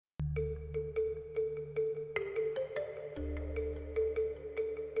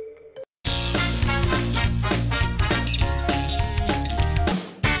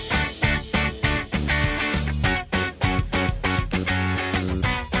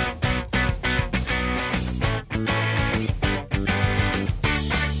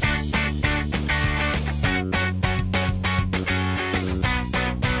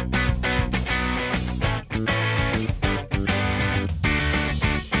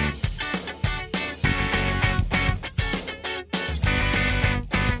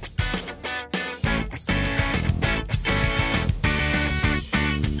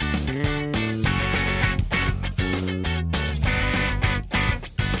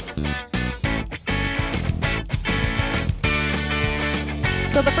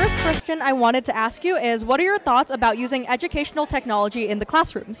So the first question I wanted to ask you is, what are your thoughts about using educational technology in the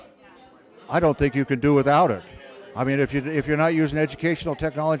classrooms? I don't think you can do without it. I mean, if you're not using educational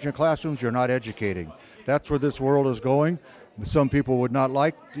technology in classrooms, you're not educating. That's where this world is going. Some people would not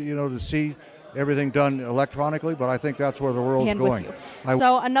like, to see everything done electronically, but I think that's where the world's going.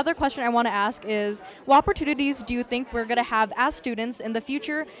 So another question I want to ask is, what opportunities do you think we're going to have as students in the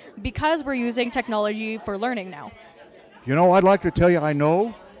future because we're using technology for learning now? I'd like to tell you I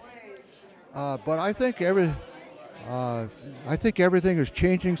know, but I think everything is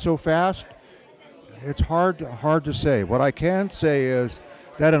changing so fast. It's hard to say. What I can say is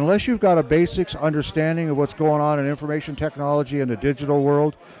that unless you've got a basics understanding of what's going on in information technology in the digital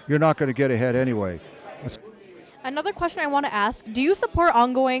world, you're not going to get ahead anyway. Another question I want to ask, do you support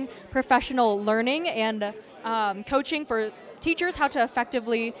ongoing professional learning and coaching for teachers how to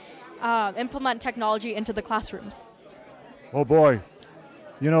effectively implement technology into the classrooms? Oh boy,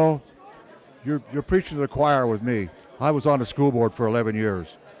 you're preaching to the choir with me. I was on the school board for 11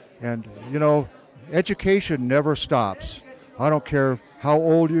 years, and education never stops. I don't care how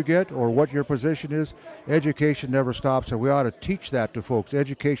old you get or what your position is, education never stops, and we ought to teach that to folks.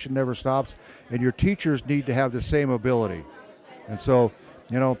 Education never stops, and your teachers need to have the same ability. And so,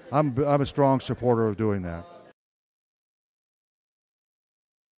 I'm a strong supporter of doing that.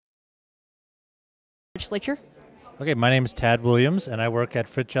 Legislature. Okay, my name is Tad Williams, and I work at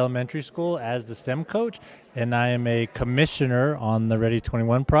Fritz Elementary School as the STEM coach, and I am a commissioner on the Ready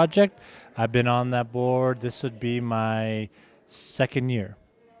 21 project. I've been on that board. This would be my second year.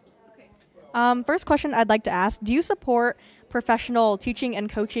 First question I'd like to ask, do you support professional teaching and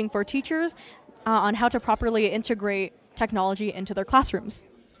coaching for teachers on how to properly integrate technology into their classrooms?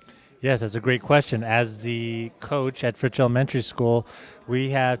 Yes, that's a great question. As the coach at Fritz Elementary School,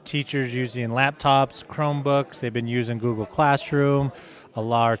 we have teachers using laptops, Chromebooks. They've been using Google Classroom.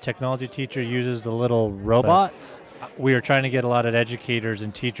 Our technology teacher uses the little robots. We are trying to get a lot of educators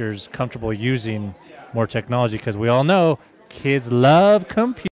and teachers comfortable using more technology because we all know kids love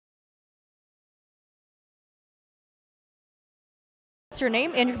computers. What's your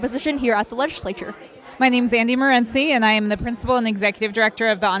name and your position here at the legislature? My name is Andy Morenzi, and I am the principal and executive director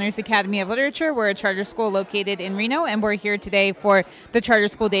of the Honors Academy of Literature. We're a charter school located in Reno, and we're here today for the Charter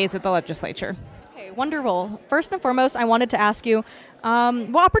School Days at the legislature. Okay, wonderful. First and foremost, I wanted to ask you,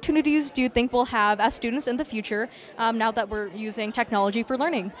 what opportunities do you think we'll have as students in the future now that we're using technology for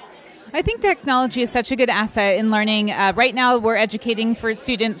learning? I think technology is such a good asset in learning. Right now, we're educating for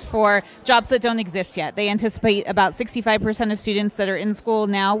students for jobs that don't exist yet. They anticipate about 65% of students that are in school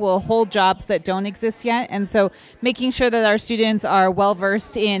now will hold jobs that don't exist yet. And so making sure that our students are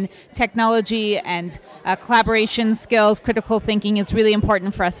well-versed in technology and collaboration skills, critical thinking is really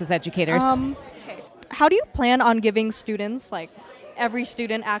important for us as educators. Okay. How do you plan on giving students, like every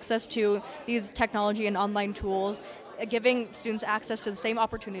student, access to these technology and online tools, giving students access to the same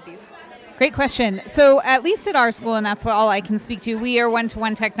opportunities? Great question. So at least at our school, and that's all I can speak to, we are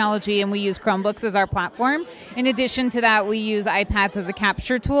one-to-one technology and we use Chromebooks as our platform. In addition to that, we use iPads as a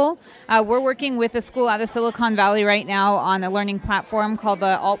capture tool. We're working with a school out of Silicon Valley right now on a learning platform called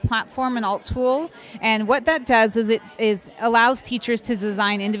the ALT platform, an ALT tool. And what that does is it allows teachers to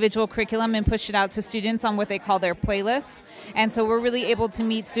design individual curriculum and push it out to students on what they call their playlists. And so we're really able to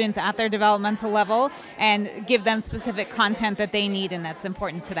meet students at their developmental level and give them specific content that they need and that's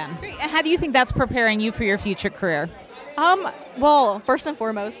important to them. How do you think that's preparing you for your future career? Well, first and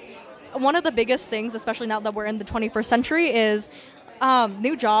foremost, one of the biggest things, especially now that we're in the 21st century, is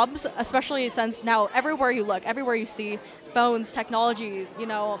new jobs, especially since now everywhere you look, everywhere you see phones, technology,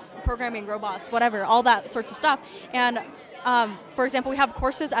 programming, robots, whatever, all that sorts of stuff. And for example, we have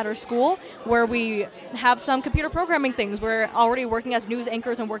courses at our school where we have some computer programming things. We're already working as news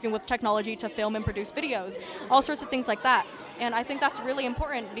anchors and working with technology to film and produce videos, all sorts of things like that. And I think that's really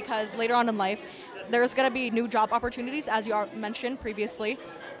important because later on in life, there's going to be new job opportunities, as you mentioned previously,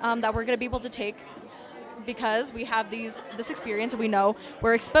 that we're going to be able to take because we have this experience and we know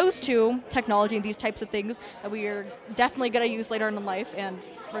we're exposed to technology and these types of things that we are definitely going to use later on in life, and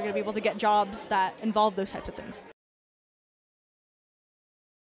we're going to be able to get jobs that involve those types of things.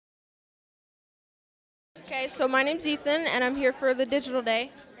 Okay, so my name's Ethan, and I'm here for the Digital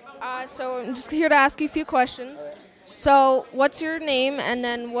Day. So I'm just here to ask you a few questions. So what's your name, and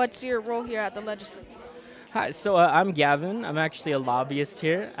then what's your role here at the legislature? Hi, so I'm Gavin. I'm actually a lobbyist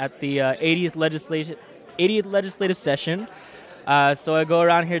here at the 80th legislative session. So I go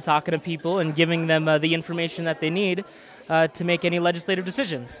around here talking to people and giving them the information that they need to make any legislative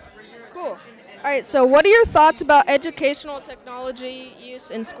decisions. Cool. All right, so what are your thoughts about educational technology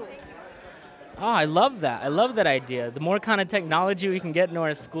use in schools? Oh, I love that. I love that idea. The more kind of technology we can get into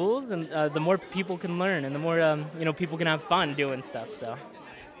our schools, and the more people can learn, and the more people can have fun doing stuff. So, All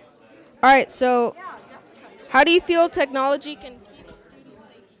right, so how do you feel technology can keep students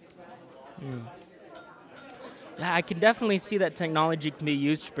safe in school? yeah, I can definitely see that technology can be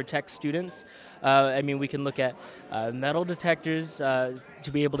used to protect students. We can look at metal detectors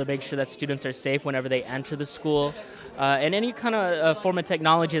to be able to make sure that students are safe whenever they enter the school, and any kind of form of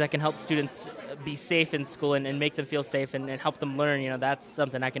technology that can help students be safe in school and make them feel safe and help them learn. That's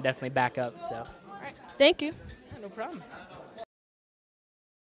something I can definitely back up. So, Thank you. yeah, no problem.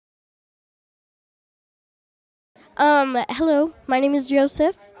 Hello, my name is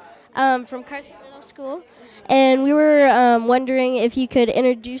Joseph from Carson Middle School, and we were wondering if you could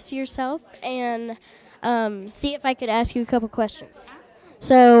introduce yourself and see if I could ask you a couple questions.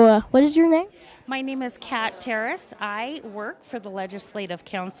 So, what is your name? My name is Kat Terrace. I work for the Legislative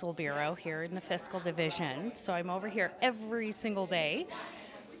Council Bureau here in the Fiscal Division, so I'm over here every single day.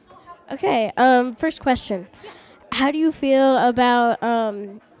 Okay, first question. How do you feel about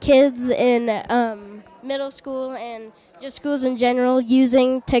kids in middle school and just schools in general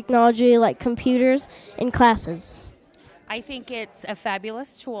using technology like computers in classes? I think it's a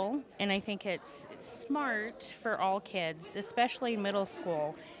fabulous tool, and I think it's smart for all kids, especially in middle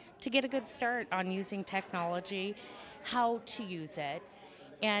school, to get a good start on using technology, how to use it,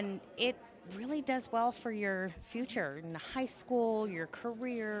 and it really does well for your future in high school, your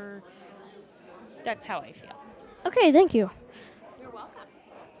career. That's how I feel. Okay, thank you.